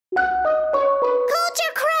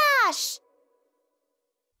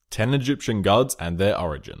10 Egyptian gods and their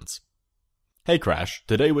origins. Hey Crash,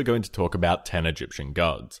 today we're going to talk about 10 Egyptian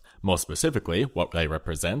gods, more specifically what they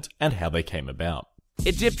represent and how they came about.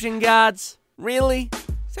 Egyptian gods? Really?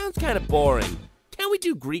 Sounds kind of boring. Can't we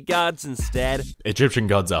do Greek gods instead? Egyptian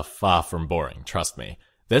gods are far from boring, trust me.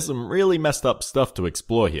 There's some really messed up stuff to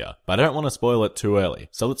explore here, but I don't want to spoil it too early,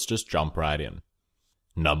 so let's just jump right in.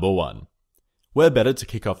 Number 1. Where better to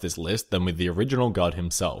kick off this list than with the original god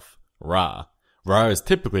himself, Ra. Ra is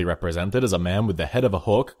typically represented as a man with the head of a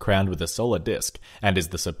hawk crowned with a solar disk, and is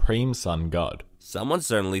the supreme sun god. Someone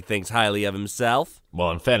certainly thinks highly of himself. Well,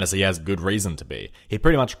 in fairness, he has good reason to be. He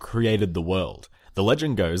pretty much created the world. The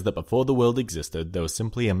legend goes that before the world existed, there was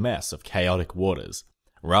simply a mess of chaotic waters.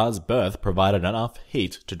 Ra's birth provided enough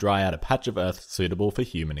heat to dry out a patch of earth suitable for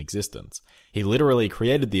human existence. He literally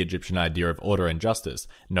created the Egyptian idea of order and justice,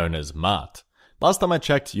 known as Ma'at. Last time I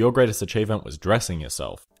checked, your greatest achievement was dressing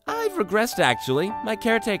yourself. I've regressed, actually. My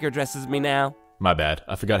caretaker dresses me now. My bad,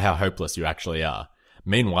 I forgot how hopeless you actually are.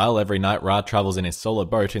 Meanwhile, every night Ra travels in his solar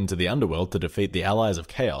boat into the underworld to defeat the allies of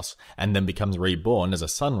chaos, and then becomes reborn as a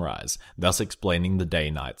sunrise, thus explaining the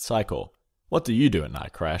day-night cycle. What do you do at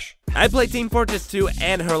night, Crash? I play Team Fortress 2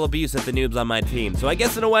 and hurl abuse at the noobs on my team, so I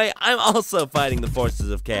guess in a way, I'm also fighting the forces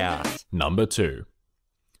of chaos. Number 2.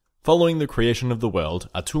 Following the creation of the world,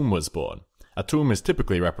 Atum was born. Atum is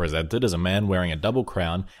typically represented as a man wearing a double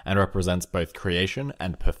crown and represents both creation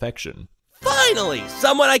and perfection. Finally!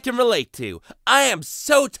 Someone I can relate to! I am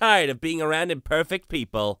so tired of being around imperfect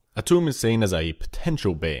people. Atum is seen as a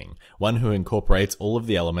potential being, one who incorporates all of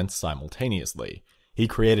the elements simultaneously. He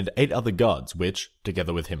created 8 other gods which,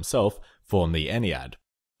 together with himself, form the Ennead.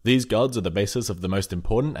 These gods are the basis of the most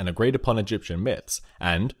important and agreed upon Egyptian myths,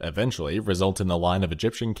 and, eventually, result in the line of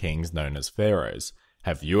Egyptian kings known as pharaohs.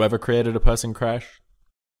 Have you ever created a person, Crash?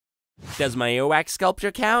 Does my earwax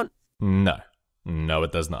sculpture count? No. No,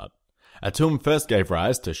 it does not. Atum first gave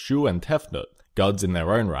rise to Shu and Tefnut, gods in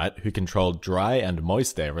their own right who controlled dry and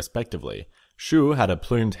moist air respectively. Shu had a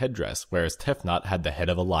plumed headdress, whereas Tefnut had the head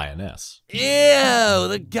of a lioness. Ew,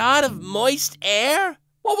 the god of moist air?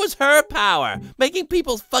 What was her power? Making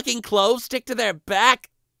people's fucking clothes stick to their back?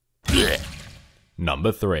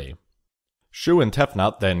 Number 3. Shu and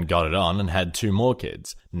Tefnut then got it on and had 2 more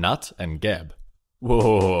kids, Nut and Geb.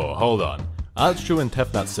 Whoa, hold on. Aren't Shu and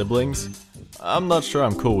Tefnut siblings? I'm not sure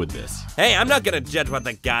I'm cool with this. Hey, I'm not gonna judge what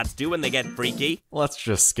the gods do when they get freaky. Let's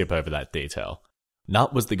just skip over that detail.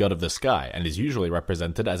 Nut was the god of the sky and is usually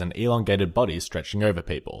represented as an elongated body stretching over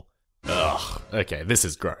people. Ugh, okay, this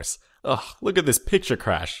is gross. Ugh, look at this picture,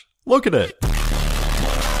 Crash. Look at it.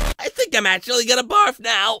 I think I'm actually gonna barf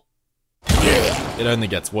now. It only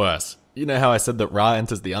gets worse. You know how I said that Ra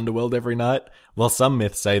enters the underworld every night? Well, some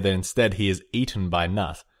myths say that instead he is eaten by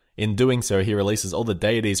Nut. In doing so, he releases all the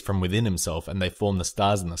deities from within himself and they form the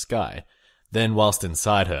stars in the sky. Then, whilst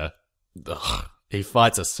inside her, he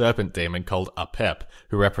fights a serpent demon called Apep,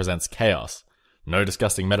 who represents chaos. No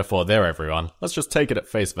disgusting metaphor there, everyone. Let's just take it at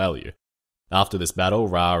face value. After this battle,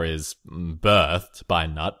 Ra is birthed by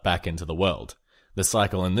Nut back into the world. The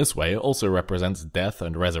cycle in this way also represents death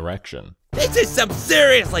and resurrection. This is some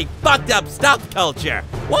seriously fucked up stuff, culture!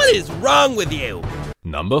 What is wrong with you?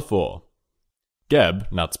 Number 4. Geb,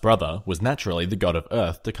 Nut's brother, was naturally the god of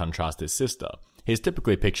earth to contrast his sister. He is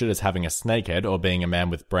typically pictured as having a snake head or being a man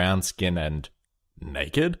with brown skin and...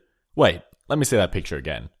 naked? Wait, let me see that picture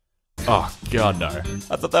again. Oh god no,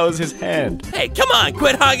 I thought that was his hand. Hey, come on,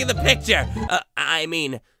 quit hogging the picture!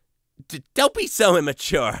 Don't be so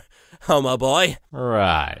immature, homo boy.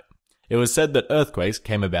 Right. It was said that earthquakes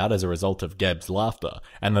came about as a result of Geb's laughter,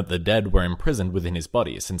 and that the dead were imprisoned within his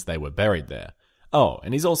body since they were buried there. Oh,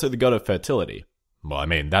 and he's also the god of fertility. Well, I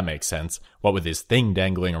mean, that makes sense. What with his thing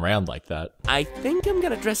dangling around like that? I think I'm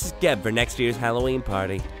gonna dress as Geb for next year's Halloween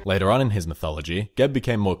party. Later on in his mythology, Geb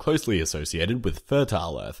became more closely associated with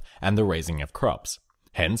fertile earth and the raising of crops.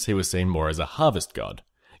 Hence, he was seen more as a harvest god.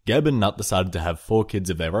 Geb and Nut decided to have 4 kids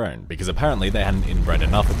of their own, because apparently they hadn't inbred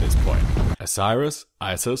enough at this point. Osiris,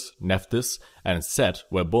 Isis, Nephthys, and Set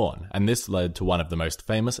were born, and this led to one of the most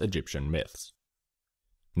famous Egyptian myths.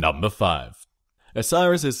 Number 5.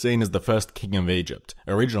 Osiris is seen as the first king of Egypt,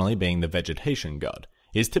 originally being the vegetation god.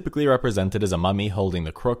 He is typically represented as a mummy holding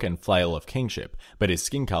the crook and flail of kingship, but his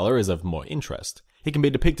skin color is of more interest. He can be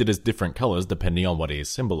depicted as different colors depending on what he is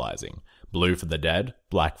symbolizing. Blue for the dead,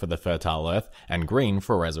 black for the fertile earth, and green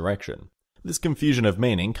for resurrection. This confusion of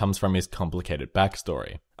meaning comes from his complicated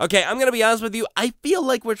backstory. Okay, I'm gonna be honest with you, I feel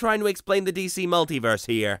like we're trying to explain the DC multiverse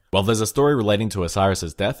here. Well, there's a story relating to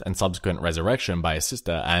Osiris' death and subsequent resurrection by his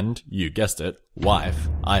sister and, you guessed it, wife,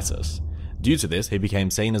 Isis. Due to this, he became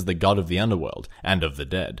seen as the god of the underworld and of the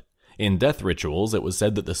dead. In death rituals, it was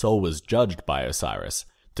said that the soul was judged by Osiris.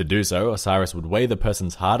 To do so, Osiris would weigh the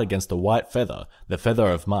person's heart against a white feather, the feather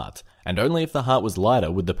of Ma'at, and only if the heart was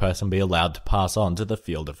lighter would the person be allowed to pass on to the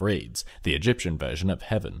field of reeds, the Egyptian version of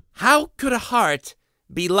heaven. How could a heart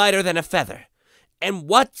be lighter than a feather? And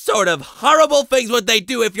what sort of horrible things would they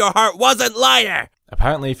do if your heart wasn't lighter?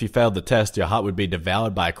 Apparently, if you failed the test, your heart would be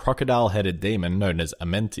devoured by a crocodile-headed demon known as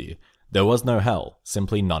Amenti. There was no hell,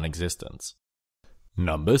 simply non-existence.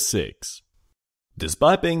 Number 6.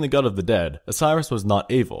 Despite being the god of the dead, Osiris was not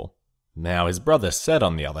evil. Now, his brother Set,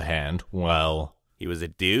 on the other hand, well... He was a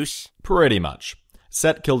douche? Pretty much.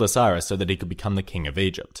 Set killed Osiris so that he could become the king of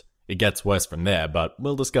Egypt. It gets worse from there, but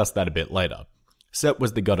we'll discuss that a bit later. Set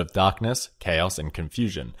was the god of darkness, chaos, and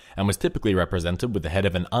confusion, and was typically represented with the head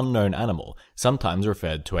of an unknown animal, sometimes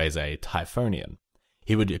referred to as a Typhonian.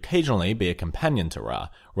 He would occasionally be a companion to Ra,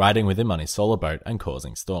 riding with him on his solar boat and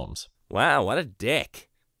causing storms. Wow, what a dick.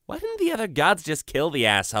 Why didn't the other gods just kill the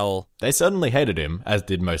asshole? They certainly hated him, as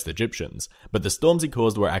did most Egyptians, but the storms he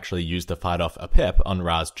caused were actually used to fight off Apep on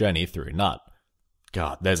Ra's journey through Nut.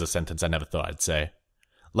 God, there's a sentence I never thought I'd say.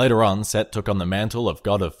 Later on, Set took on the mantle of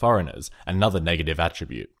god of foreigners, another negative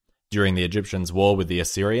attribute. During the Egyptians' war with the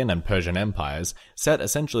Assyrian and Persian empires, Set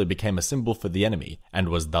essentially became a symbol for the enemy, and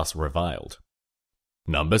was thus reviled.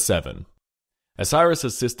 Number 7.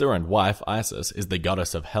 Osiris' sister and wife Isis is the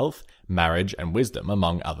goddess of health, marriage, and wisdom,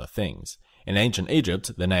 among other things. In ancient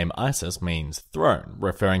Egypt, the name Isis means throne,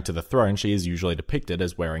 referring to the throne she is usually depicted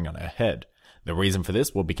as wearing on her head. The reason for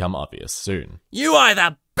this will become obvious soon. You are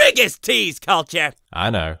the biggest tease, Culture! I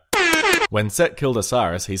know. When Set killed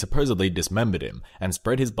Osiris, he supposedly dismembered him and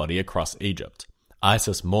spread his body across Egypt.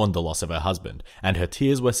 Isis mourned the loss of her husband, and her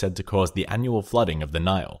tears were said to cause the annual flooding of the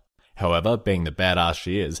Nile. However, being the badass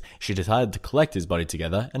she is, she decided to collect his body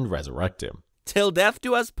together and resurrect him. Till death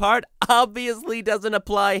do us part obviously doesn't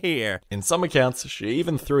apply here. In some accounts, she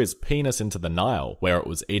even threw his penis into the Nile, where it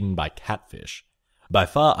was eaten by catfish. By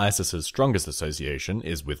far, Isis's strongest association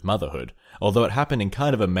is with motherhood, although it happened in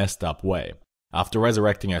kind of a messed up way. After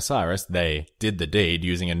resurrecting Osiris, they did the deed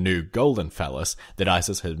using a new golden phallus that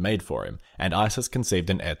Isis had made for him, and Isis conceived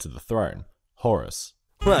an heir to the throne, Horus.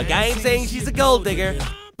 Look, I ain't saying she's a gold digger,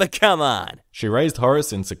 but come on. She raised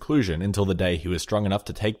Horus in seclusion until the day he was strong enough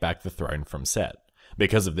to take back the throne from Set.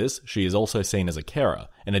 Because of this, she is also seen as a carer,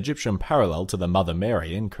 an Egyptian parallel to the Mother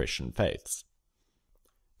Mary in Christian faiths.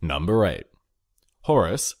 Number 8.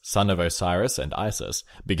 Horus, son of Osiris and Isis,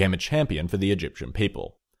 became a champion for the Egyptian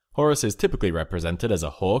people. Horus is typically represented as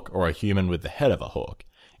a hawk or a human with the head of a hawk.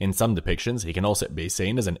 In some depictions, he can also be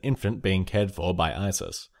seen as an infant being cared for by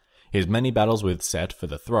Isis. His many battles with Set for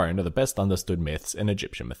the throne are the best understood myths in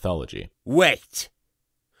Egyptian mythology. Wait!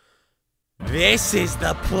 This is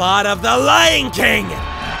the plot of The Lion King!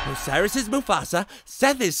 Osiris is Mufasa,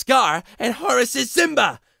 Seth is Scar, and Horus is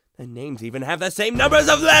Simba! The names even have the same numbers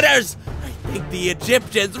of letters! I think the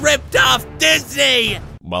Egyptians ripped off Disney!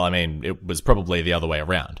 Well, I mean, it was probably the other way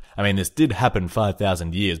around. I mean, this did happen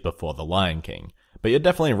 5,000 years before The Lion King. But you're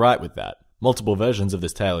definitely right with that. Multiple versions of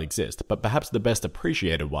this tale exist, but perhaps the best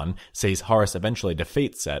appreciated one sees Horus eventually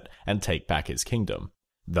defeat Set and take back his kingdom.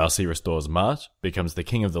 Thus he restores Ma'at, becomes the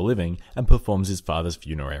king of the living, and performs his father's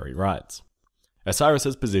funerary rites.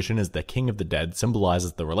 Osiris' position as the king of the dead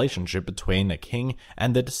symbolizes the relationship between a king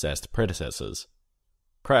and their deceased predecessors.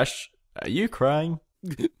 Crash, are you crying?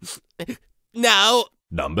 No!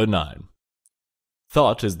 Number 9.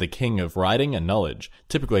 Thoth is the king of writing and knowledge,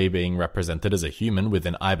 typically being represented as a human with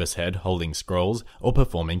an ibis head holding scrolls or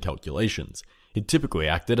performing calculations. He typically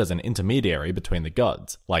acted as an intermediary between the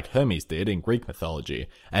gods, like Hermes did in Greek mythology,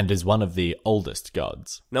 and is one of the oldest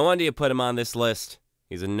gods. No wonder you put him on this list.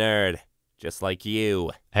 He's a nerd, just like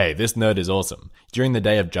you. Hey, this nerd is awesome. During the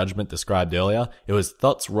Day of Judgment described earlier, it was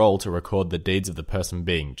Thoth's role to record the deeds of the person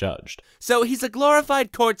being judged. So he's a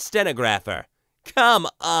glorified court stenographer. Come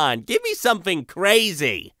on, give me something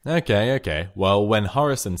crazy! Okay. Well, when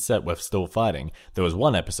Horus and Set were still fighting, there was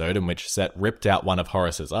one episode in which Set ripped out one of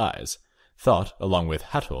Horus's eyes. Thoth, along with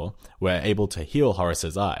Hathor, were able to heal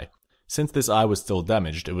Horus's eye. Since this eye was still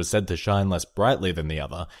damaged, it was said to shine less brightly than the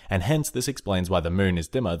other, and hence this explains why the moon is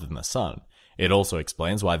dimmer than the sun. It also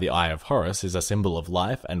explains why the eye of Horus is a symbol of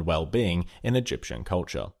life and well-being in Egyptian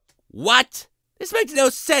culture. What? This makes no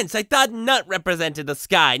sense. I thought Nut represented the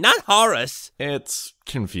sky, not Horus. It's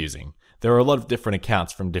confusing. There are a lot of different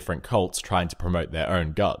accounts from different cults trying to promote their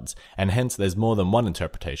own gods, and hence there's more than one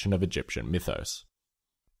interpretation of Egyptian mythos.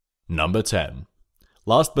 Number 10.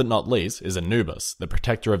 Last but not least is Anubis, the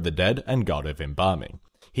protector of the dead and god of embalming.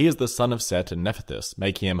 He is the son of Set and Nephthys,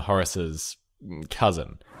 making him Horus's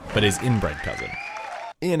cousin, but his inbred cousin.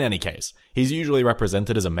 In any case, he's usually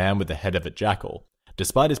represented as a man with the head of a jackal.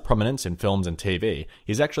 Despite his prominence in films and TV,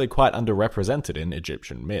 he's actually quite underrepresented in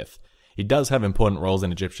Egyptian myth. He does have important roles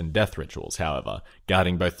in Egyptian death rituals, however,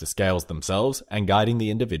 guarding both the scales themselves and guiding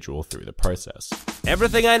the individual through the process.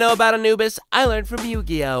 Everything I know about Anubis, I learned from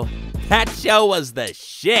Yu-Gi-Oh! That show was the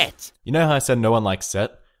shit! You know how I said no one likes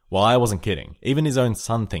Set? Well, I wasn't kidding. Even his own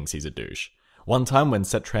son thinks he's a douche. One time when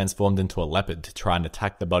Set transformed into a leopard to try and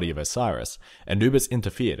attack the body of Osiris, Anubis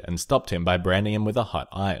interfered and stopped him by branding him with a hot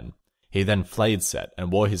iron. He then flayed Set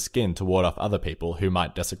and wore his skin to ward off other people who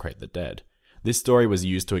might desecrate the dead. This story was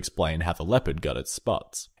used to explain how the leopard got its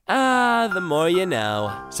spots. The more you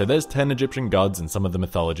know. So there's 10 Egyptian gods and some of the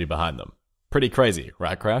mythology behind them. Pretty crazy,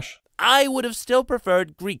 right, Crash? I would have still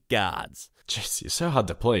preferred Greek gods. Jeez, you're so hard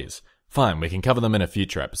to please. Fine, we can cover them in a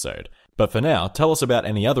future episode. But for now, tell us about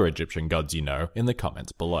any other Egyptian gods you know in the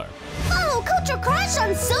comments below. Follow CultureCrash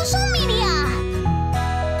on social media!